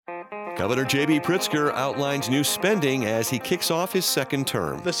Governor J.B. Pritzker outlines new spending as he kicks off his second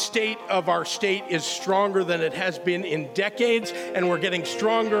term. The state of our state is stronger than it has been in decades, and we're getting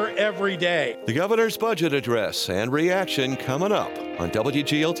stronger every day. The governor's budget address and reaction coming up on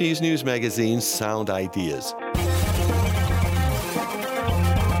WGLT's news magazine, Sound Ideas.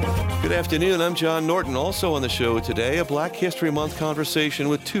 Good afternoon, I'm John Norton. Also on the show today, a Black History Month conversation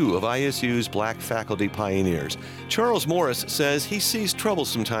with two of ISU's black faculty pioneers. Charles Morris says he sees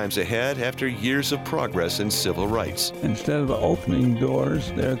troublesome times ahead after years of progress in civil rights. Instead of opening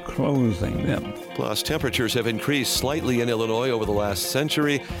doors, they're closing them. Plus, temperatures have increased slightly in Illinois over the last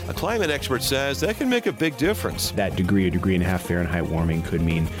century. A climate expert says that can make a big difference. That degree and a half Fahrenheit warming could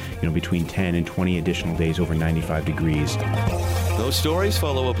mean, between 10 and 20 additional days over 95 degrees. Those stories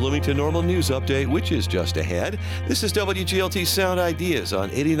follow a Bloomington Normal News update, which is just ahead. This is WGLT Sound Ideas on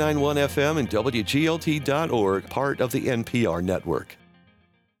 89.1 FM and WGLT.org, part of the NPR network.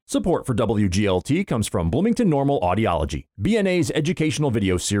 Support for WGLT comes from Bloomington Normal Audiology. BNA's educational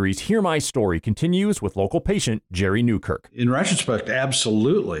video series, Hear My Story, continues with local patient Jerry Newkirk. In retrospect,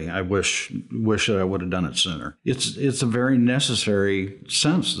 absolutely. I wish that I would have done it sooner. It's a very necessary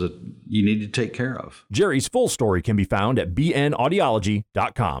sense that you need to take care of. Jerry's full story can be found at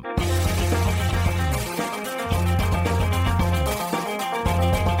bnaudiology.com.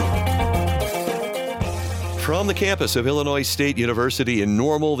 From the campus of Illinois State University in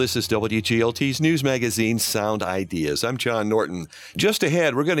Normal, this is WGLT's news magazine, Sound Ideas. I'm John Norton. Just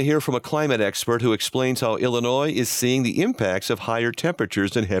ahead, we're going to hear from a climate expert who explains how Illinois is seeing the impacts of higher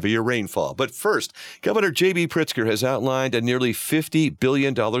temperatures and heavier rainfall. But first, Governor J.B. Pritzker has outlined a nearly $50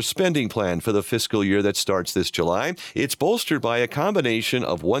 billion spending plan for the fiscal year that starts this July. It's bolstered by a combination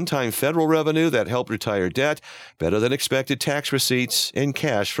of one-time federal revenue that helped retire debt, better than expected tax receipts, and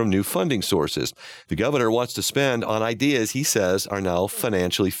cash from new funding sources. The governor wants to spend on ideas he says are now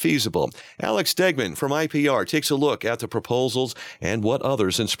financially feasible. Alex Degman from IPR takes a look at the proposals and what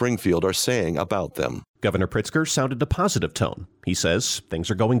others in Springfield are saying about them. Governor Pritzker sounded a positive tone. He says things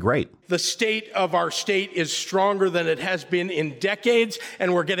are going great. The state of our state is stronger than it has been in decades,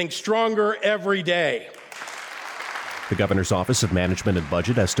 and we're getting stronger every day. The governor's Office of Management and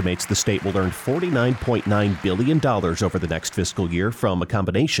Budget estimates the state will earn $49.9 billion over the next fiscal year from a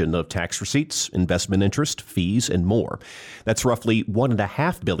combination of tax receipts, investment interest, fees, and more. That's roughly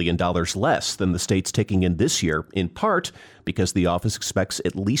 $1.5 billion less than the state's taking in this year, in part because the office expects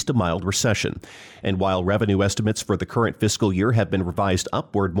at least a mild recession. And while revenue estimates for the current fiscal year have been revised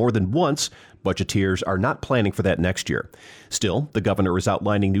upward more than once, budgeteers are not planning for that next year. Still, the governor is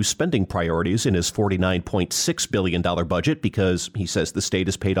outlining new spending priorities in his $49.6 billion budget because he says the state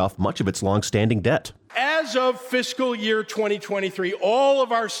has paid off much of its longstanding debt. As of fiscal year 2023, all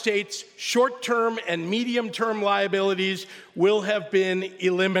of our state's short-term and medium-term liabilities will have been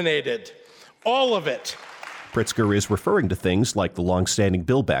eliminated. All of it. Pritzker is referring to things like the long-standing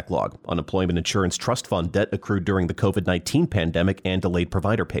bill backlog, unemployment insurance trust fund debt accrued during the COVID-19 pandemic, and delayed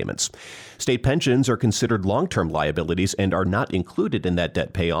provider payments. State pensions are considered long-term liabilities and are not included in that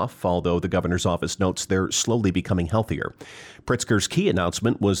debt payoff, although the governor's office notes they're slowly becoming healthier. Pritzker's key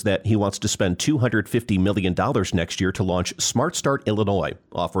announcement was that he wants to spend $250 million next year to launch Smart Start Illinois,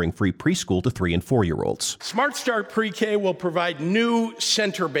 offering free preschool to 3- and 4-year-olds. Smart Start Pre-K will provide new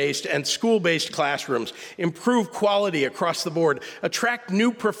center-based and school-based classrooms, improve quality across the board, attract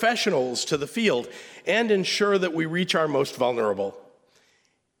new professionals to the field, and ensure that we reach our most vulnerable.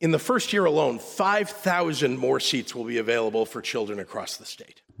 In the first year alone, 5,000 more seats will be available for children across the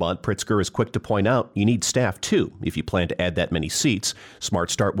state. But Pritzker is quick to point out you need staff, too, if you plan to add that many seats.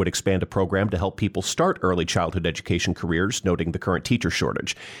 Smart Start would expand a program to help people start early childhood education careers, noting the current teacher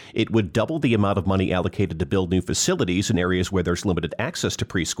shortage. It would double the amount of money allocated to build new facilities in areas where there's limited access to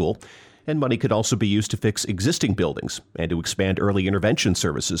preschool. And money could also be used to fix existing buildings and to expand early intervention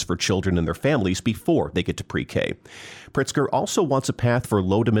services for children and their families before they get to pre-K. Pritzker also wants a path for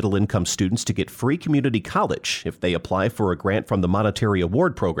low to middle income students to get free community college if they apply for a grant from the Monetary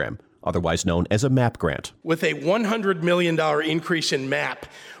Award Program, otherwise known as a MAP grant. With a $100 million increase in MAP,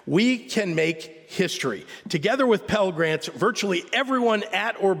 we can make history. Together with Pell Grants, virtually everyone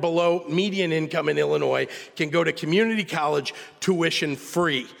at or below median income in Illinois can go to community college tuition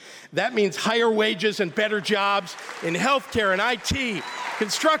free. That means higher wages and better jobs in healthcare and IT,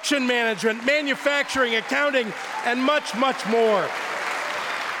 construction management, manufacturing, accounting, and much, much more.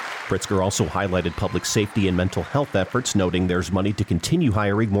 Pritzker also highlighted public safety and mental health efforts, noting there's money to continue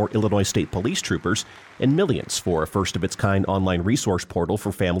hiring more Illinois State Police troopers and millions for a first-of-its-kind online resource portal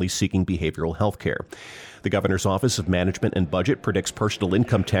for families seeking behavioral health care. The Governor's Office of Management and Budget predicts personal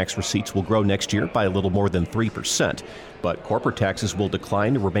income tax receipts will grow next year by a little more than 3%, but corporate taxes will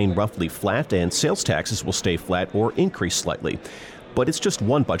decline and remain roughly flat, and sales taxes will stay flat or increase slightly. But it's just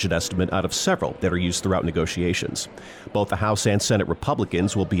one budget estimate out of several that are used throughout negotiations. Both the House and Senate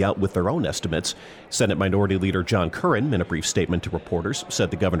Republicans will be out with their own estimates. Senate Minority Leader John Curran, in a brief statement to reporters, said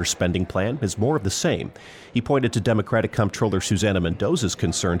the governor's spending plan is more of the same. He pointed to Democratic Comptroller Susana Mendoza's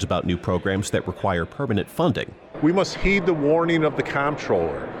concerns about new programs that require permanent funding. We must heed the warning of the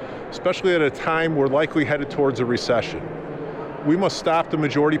comptroller, especially at a time we're likely headed towards a recession. We must stop the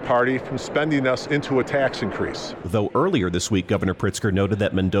majority party from spending us into a tax increase. Though earlier this week, Governor Pritzker noted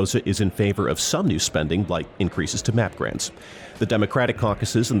that Mendoza is in favor of some new spending, like increases to MAP grants. The Democratic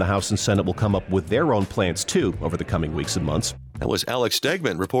caucuses in the House and Senate will come up with their own plans, too, over the coming weeks and months. That was Alex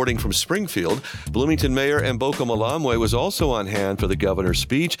Stegman reporting from Springfield. Bloomington Mayor Mboka Malamwe was also on hand for the governor's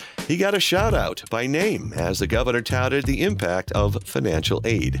speech. He got a shout-out by name as the governor touted the impact of financial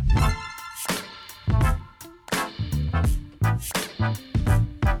aid.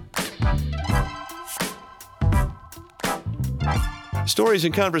 Stories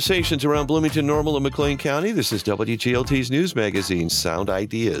and conversations around Bloomington, Normal, and McLean County. This is WGLT's news magazine, Sound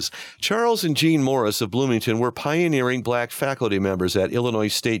Ideas. Charles and Jean Morris of Bloomington were pioneering black faculty members at Illinois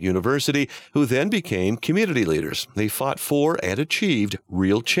State University who then became community leaders. They fought for and achieved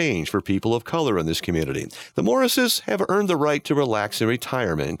real change for people of color in this community. The Morrises have earned the right to relax in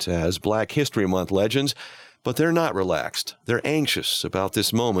retirement as Black History Month legends, but they're not relaxed. They're anxious about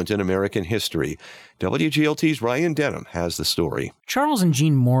this moment in American history. WGLT's Ryan Denham has the story. Charles and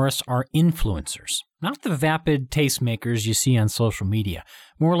Jean Morris are influencers, not the vapid tastemakers you see on social media.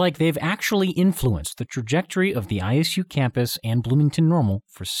 More like they've actually influenced the trajectory of the ISU campus and Bloomington Normal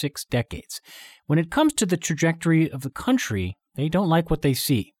for 6 decades. When it comes to the trajectory of the country, they don't like what they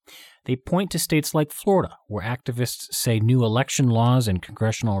see. They point to states like Florida, where activists say new election laws and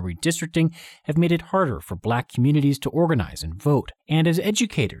congressional redistricting have made it harder for black communities to organize and vote. And as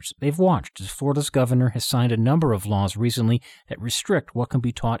educators, they've watched as Florida's governor has signed a number of laws recently that restrict what can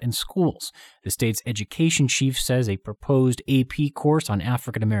be taught in schools. The state's education chief says a proposed AP course on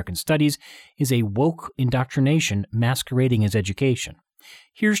African American studies is a woke indoctrination masquerading as education.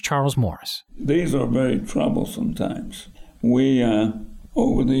 Here's Charles Morris. These are very troublesome times. We,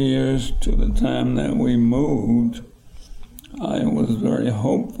 over the years to the time that we moved, I was very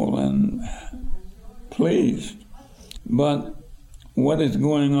hopeful and pleased. But what is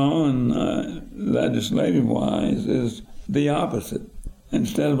going on legislative-wise is the opposite.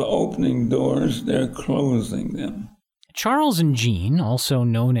 Instead of opening doors, they're closing them. Charles and Jean, also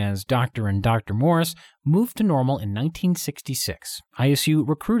known as Dr. and Dr. Morris, moved to Normal in 1966. ISU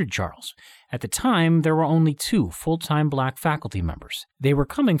recruited Charles. At the time, there were only 2 full-time black faculty members. They were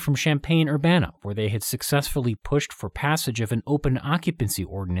coming from Champaign-Urbana, where they had successfully pushed for passage of an open occupancy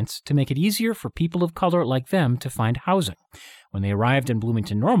ordinance to make it easier for people of color like them to find housing. When they arrived in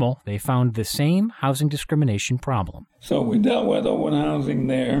Bloomington Normal, they found the same housing discrimination problem. So we dealt with open housing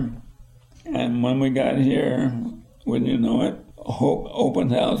there, and when we got here, wouldn't you know it,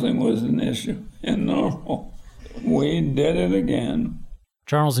 open housing was an issue in Normal. We did it again.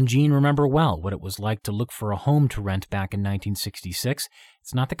 Charles and Jean remember well what it was like to look for a home to rent back in 1966.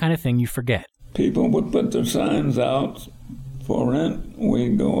 It's not the kind of thing you forget. People would put their signs out for rent.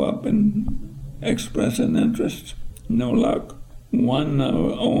 We'd go up and express an interest. No luck. One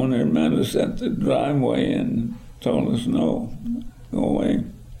owner met us at the driveway and told us no, go away.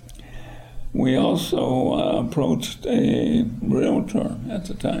 We also approached a realtor at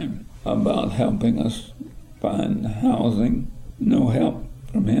the time about helping us find housing. No help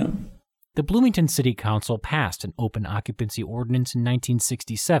from him. The Bloomington City Council passed an open occupancy ordinance in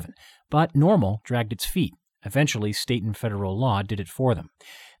 1967, but Normal dragged its feet. Eventually, state and federal law did it for them.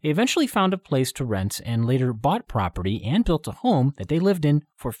 They eventually found a place to rent and later bought property and built a home that they lived in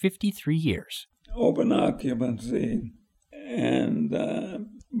for 53 years. Open occupancy and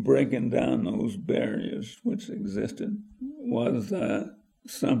breaking down those barriers which existed was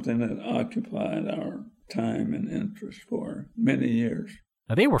something that occupied our time and interest for many years.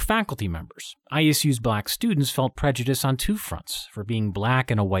 Now, they were faculty members. ISU's black students felt prejudice on 2 fronts, for being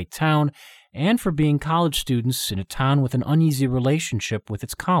black in a white town and for being college students in a town with an uneasy relationship with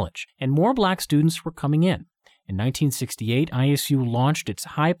its college. And more black students were coming in. In 1968, ISU launched its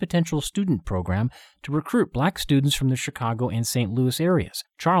High Potential Student Program to recruit black students from the Chicago and St. Louis areas.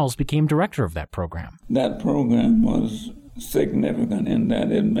 Charles became director of that program. That program was significant in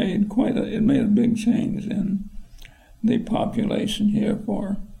that it made a big change in the population here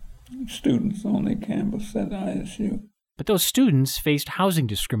for students on the campus at ISU. But those students faced housing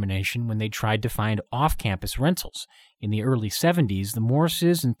discrimination when they tried to find off-campus rentals. In the early 70s, the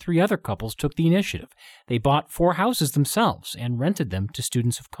Morrises and 3 other couples took the initiative. They bought 4 houses themselves and rented them to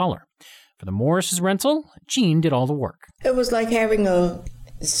students of color. For the Morrises' rental, Jean did all the work. It was like having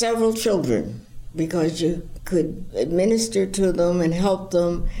several children, because you could administer to them and help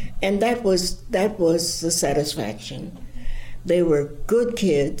them, and that was the satisfaction. They were good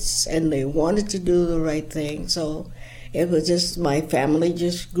kids, and they wanted to do the right thing, so it was just, my family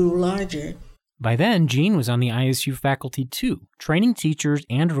just grew larger. By then, Jean was on the ISU faculty too, training teachers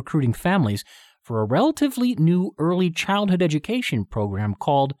and recruiting families for a relatively new early childhood education program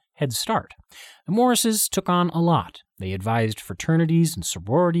called Head Start. The Morrises took on a lot. They advised fraternities and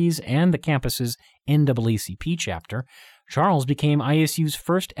sororities and the campus's NAACP chapter. Charles became ISU's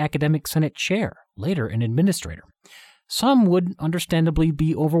first academic senate chair, later an administrator. Some would understandably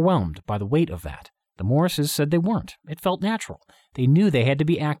be overwhelmed by the weight of that. The Morrises said they weren't. It felt natural. They knew they had to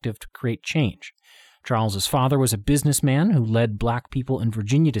be active to create change. Charles's father was a businessman who led black people in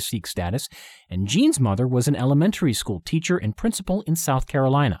Virginia to seek status, and Jean's mother was an elementary school teacher and principal in South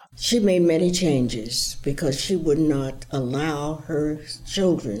Carolina. She made many changes because she would not allow her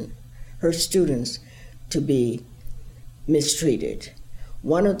children, her students, to be mistreated.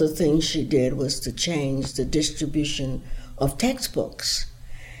 One of the things she did was to change the distribution of textbooks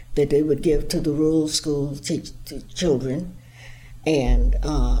that they would give to the rural school children, and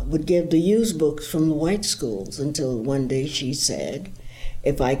would give the used books from the white schools, until one day she said,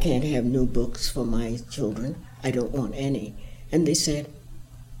 if I can't have new books for my children, I don't want any. And they said,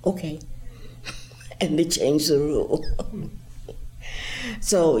 okay. And they changed the rule.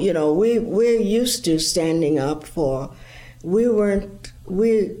 So, we're used to standing up for,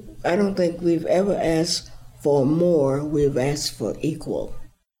 I don't think we've ever asked for more, we've asked for equal.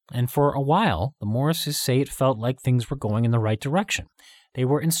 And for a while, the Morrises say it felt like things were going in the right direction. They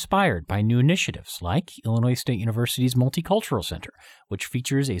were inspired by new initiatives like Illinois State University's Multicultural Center, which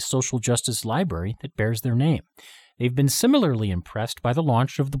features a social justice library that bears their name. They've been similarly impressed by the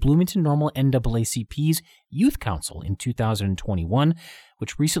launch of the Bloomington Normal NAACP's Youth Council in 2021,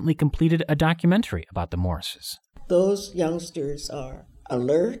 which recently completed a documentary about the Morrises. Those youngsters are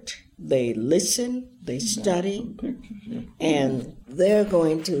alert, they listen, they study, and they're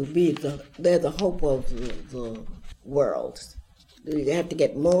going to be they're the hope of the world. We have to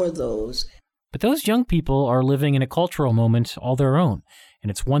get more of those. But those young people are living in a cultural moment all their own,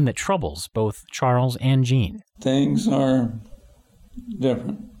 and it's one that troubles both Charles and Jean. Things are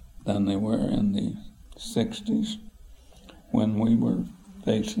different than they were in the 60s when we were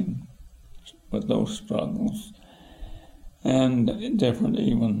facing with those struggles, and different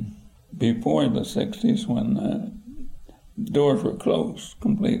even before the 60s when doors were closed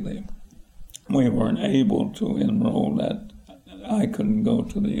completely. We weren't able to enroll that. I couldn't go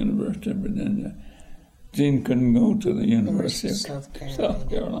to the University of Virginia. Jean couldn't go to the University of South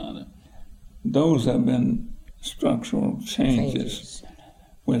Carolina. Those have been structural changes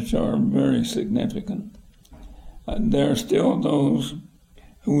which are very significant. There are still those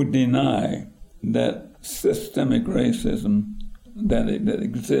who deny that systemic racism that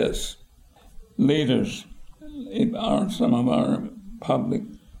exists. Leaders, some of our public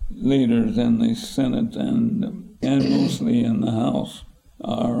leaders in the Senate and mostly in the House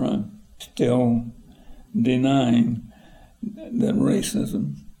are still denying that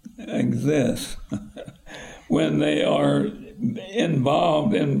racism exists when they are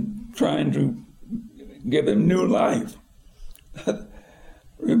involved in trying to give it new life.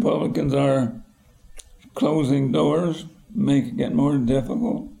 Republicans are closing doors, making it more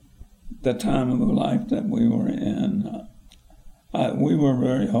difficult. The time of the life that we were in, we were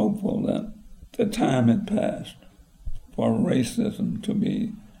very hopeful that the time had passed for racism to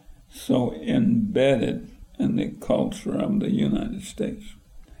be so embedded in the culture of the United States.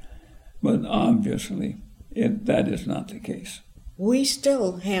 But obviously, that is not the case. We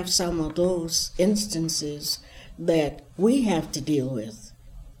still have some of those instances that we have to deal with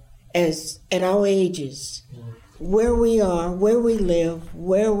as at our ages, where we are, where we live,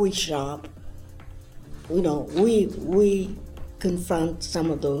 where we shop. We confront some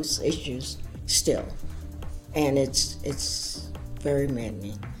of those issues still, and it's very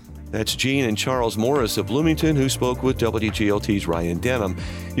maddening. That's Jean and Charles Morris of Bloomington, who spoke with WGLT's Ryan Denham.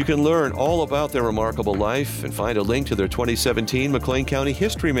 You can learn all about their remarkable life and find a link to their 2017 McLean County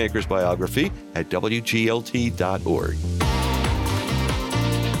History Makers biography at WGLT.org.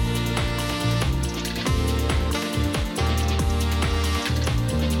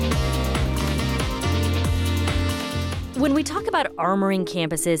 When we talk about armoring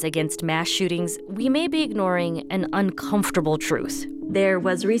campuses against mass shootings, we may be ignoring an uncomfortable truth. There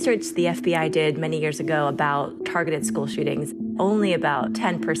was research the FBI did many years ago about targeted school shootings. Only about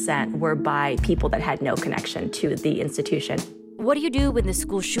 10% were by people that had no connection to the institution. What do you do when the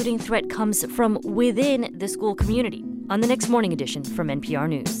school shooting threat comes from within the school community? On the next Morning Edition from NPR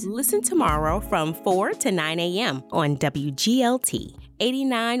News. Listen tomorrow from 4 to 9 a.m. on WGLT,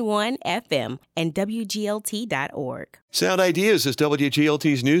 89.1 FM, and WGLT.org. Sound Ideas is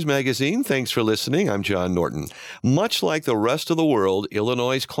WGLT's news magazine. Thanks for listening. I'm John Norton. Much like the rest of the world,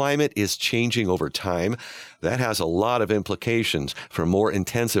 Illinois' climate is changing over time. That has a lot of implications, from more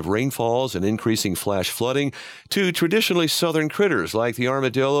intensive rainfalls and increasing flash flooding to traditionally southern critters like the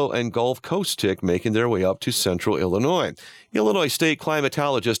armadillo and Gulf Coast tick making their way up to central Illinois. Illinois State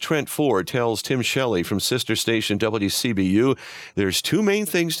climatologist Trent Ford tells Tim Shelley from sister station WCBU there's two main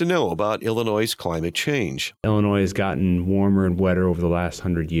things to know about Illinois' climate change. Illinois has gotten warmer and wetter over the last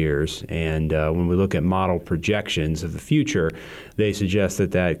 100 years, and when we look at model projections of the future, they suggest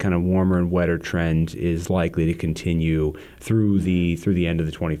that kind of warmer and wetter trend is likely to continue through the end of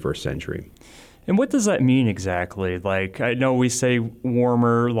the 21st century. And what does that mean exactly? Like, I know we say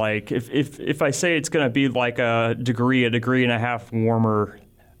warmer, like if I say it's going to be like a degree and a half warmer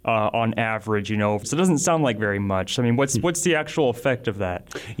on average, so it doesn't sound like very much. I mean, what's the actual effect of that?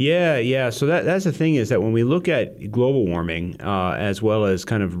 Yeah. So that's the thing, is that when we look at global warming as well as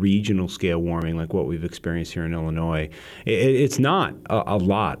kind of regional scale warming, like what we've experienced here in Illinois, it's not a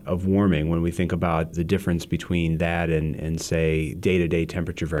lot of warming when we think about the difference between that and say day-to-day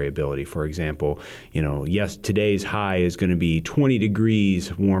temperature variability. For example, yes, today's high is going to be 20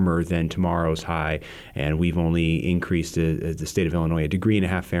 degrees warmer than tomorrow's high, and we've only increased the state of Illinois 1.5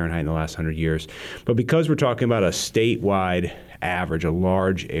 degrees Fahrenheit in the last 100 years. But because we're talking about a statewide average, a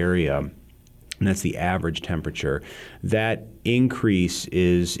large area, and that's the average temperature, that increase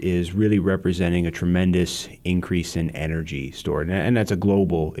is really representing a tremendous increase in energy stored. And that's a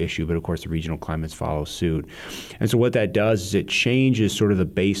global issue, but of course the regional climates follow suit. And so what that does is it changes sort of the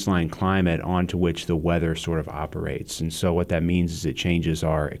baseline climate onto which the weather sort of operates. And so what that means is it changes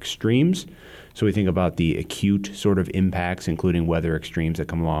our extremes. So we think about the acute sort of impacts, including weather extremes that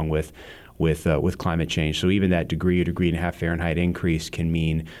come along with climate change. So even that 1.5 degrees Fahrenheit increase can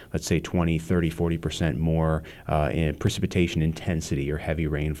mean, let's say, 20, 30, 40% more in precipitation intensity or heavy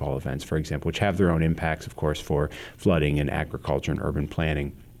rainfall events, for example, which have their own impacts, of course, for flooding and agriculture and urban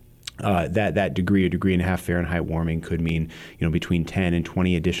planning. That 1.5 degrees Fahrenheit warming could mean, between 10 and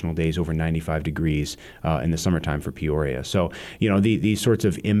 20 additional days over 95 degrees in the summertime for Peoria. So, these sorts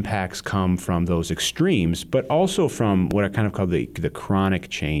of impacts come from those extremes, but also from what I kind of call the chronic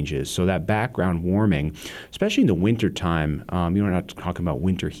changes. So that background warming, especially in the wintertime, we're not talking about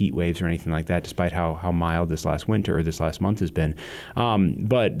winter heat waves or anything like that, despite how mild this last winter or this last month has been.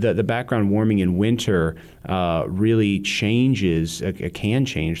 But the background warming in winter really can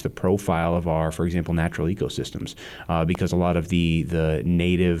change the profile of our, for example, natural ecosystems, because a lot of the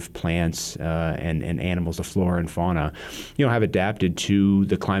native plants and animals, the flora and fauna, have adapted to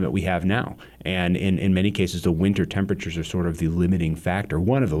the climate we have now. And in many cases, the winter temperatures are sort of the limiting factor,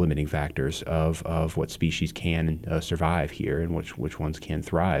 one of the limiting factors of what species can survive here and which ones can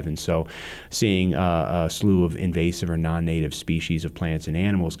thrive. And so seeing a slew of invasive or non-native species of plants and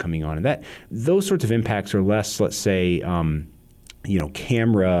animals coming on, and those sorts of impacts are less, let's say,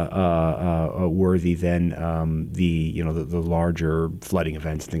 camera worthy than the larger flooding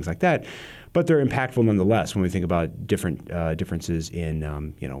events and things like that. But they're impactful nonetheless when we think about different differences in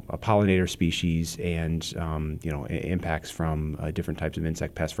a pollinator species and impacts from different types of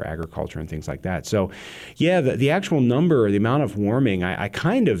insect pests for agriculture and things like that. So, yeah, the actual number, the amount of warming, I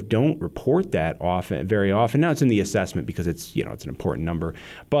kind of don't report that very often. Now it's in the assessment because it's an important number,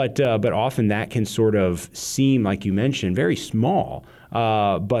 but often that can sort of seem, like you mentioned, very small.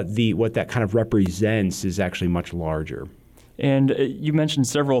 But what that kind of represents is actually much larger. And you mentioned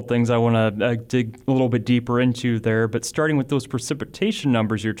several things I want to dig a little bit deeper into there, but starting with those precipitation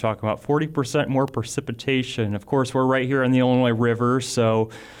numbers you're talking about, 40% more precipitation. Of course, we're right here on the Illinois River,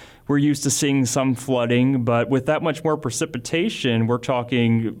 so we're used to seeing some flooding, but with that much more precipitation, we're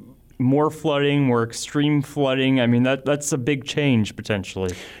talking more flooding, more extreme flooding. I mean, that's a big change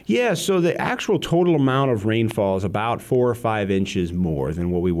potentially. Yeah, so the actual total amount of rainfall is about 4 or 5 inches more than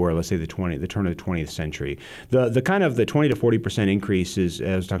what we were, let's say, the turn of the 20th century. The kind of the 20 to 40% increase is, as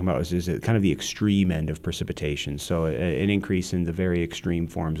I was talking about, is kind of the extreme end of precipitation. So an increase in the very extreme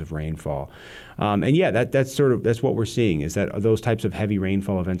forms of rainfall. And yeah, that's what we're seeing, is that those types of heavy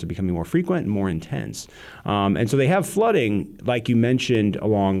rainfall events are becoming more frequent and more intense. And so they have flooding, like you mentioned,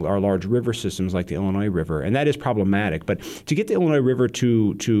 along our large river systems like the Illinois River, and that is problematic. But to get the Illinois River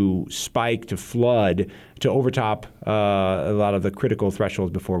to spike, to flood, to overtop a lot of the critical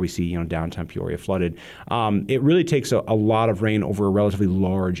thresholds before we see downtown Peoria flooded, it really takes a lot of rain over a relatively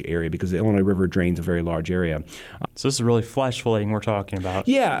large area because the Illinois River drains a very large area. So this is really flash flooding we're talking about.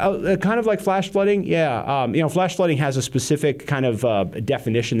 Yeah, kind of like flash flooding. Yeah, flash flooding has a specific kind of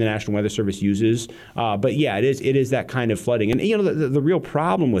definition the National Weather Service uses. But yeah, it is that kind of flooding. And the real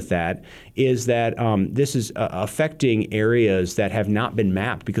problem with that is that this is affecting areas that have not been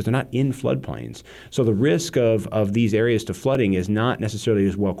mapped because they're not in floodplains. So the risk of these areas to flooding is not necessarily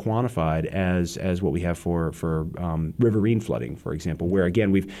as well quantified as what we have for riverine flooding, for example, where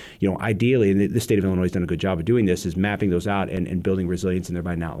again we've ideally, and the state of Illinois has done a good job of doing this, is mapping those out and building resilience and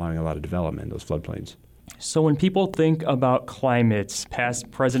thereby not allowing a lot of development in those floodplains. So when people think about climates, past,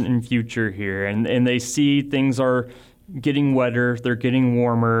 present, and future here, and they see things are getting wetter, they're getting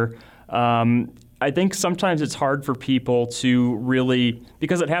warmer, I think sometimes it's hard for people to really,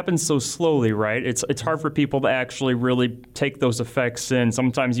 because it happens so slowly, right? It's hard for people to actually really take those effects in.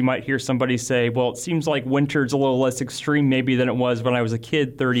 Sometimes you might hear somebody say, well, it seems like winter's a little less extreme maybe than it was when I was a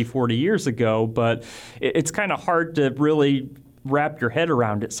kid 30, 40 years ago, but it's kind of hard to really wrap your head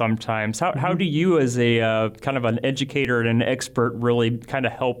around it sometimes. How do you as a kind of an educator and an expert really kind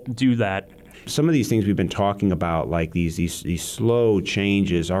of help do that? Some of these things we've been talking about, like these slow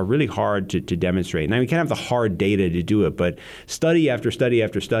changes, are really hard to demonstrate. Now, we can't have the hard data to do it, but study after study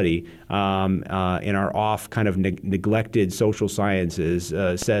after study in our kind of neglected social sciences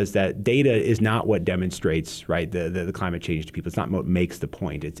says that data is not what demonstrates, right, the climate change to people. It's not what makes the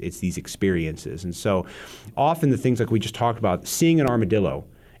point. It's these experiences. And so often the things like we just talked about, seeing an armadillo,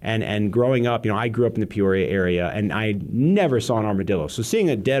 and growing up, I grew up in the Peoria area, and I never saw an armadillo. So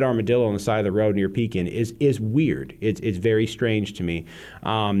seeing a dead armadillo on the side of the road near Pekin is weird. It's very strange to me.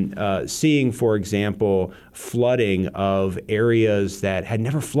 Seeing, for example, flooding of areas that had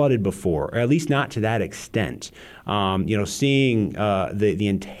never flooded before, or at least not to that extent. Seeing the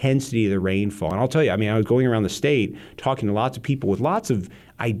intensity of the rainfall. And I'll tell you, I was going around the state talking to lots of people with lots of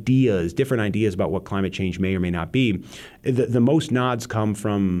different ideas about what climate change may or may not be. The most nods come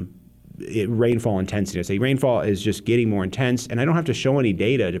from rainfall intensity. I say rainfall is just getting more intense, and I don't have to show any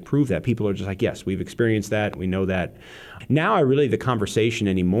data to prove that. People are just like, yes, we've experienced that, we know that. Now, the conversation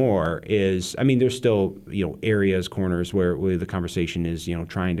anymore is, there's still, areas, corners where the conversation is,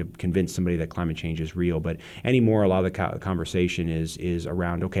 trying to convince somebody that climate change is real. But anymore, a lot of the conversation is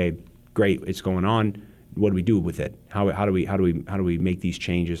around, okay, great, it's going on. What do we do with it? How do we make these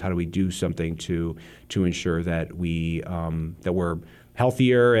changes? How do we do something to ensure that we're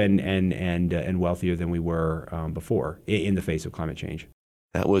healthier and wealthier than we were before in the face of climate change?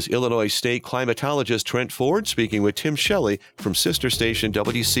 That was Illinois State climatologist Trent Ford speaking with Tim Shelley from sister station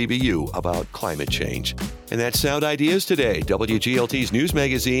WCBU about climate change. And that's Sound Ideas today. WGLT's news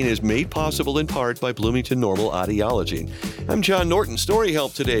magazine is made possible in part by Bloomington Normal Audiology. I'm John Norton. Story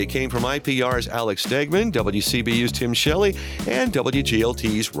help today came from IPR's Alex Stegman, WCBU's Tim Shelley, and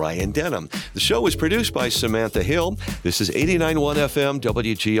WGLT's Ryan Denham. The show was produced by Samantha Hill. This is 89.1 FM,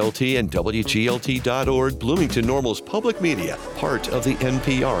 WGLT, and WGLT.org, Bloomington Normal's public media, part of the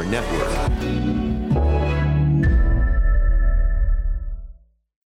NPR network.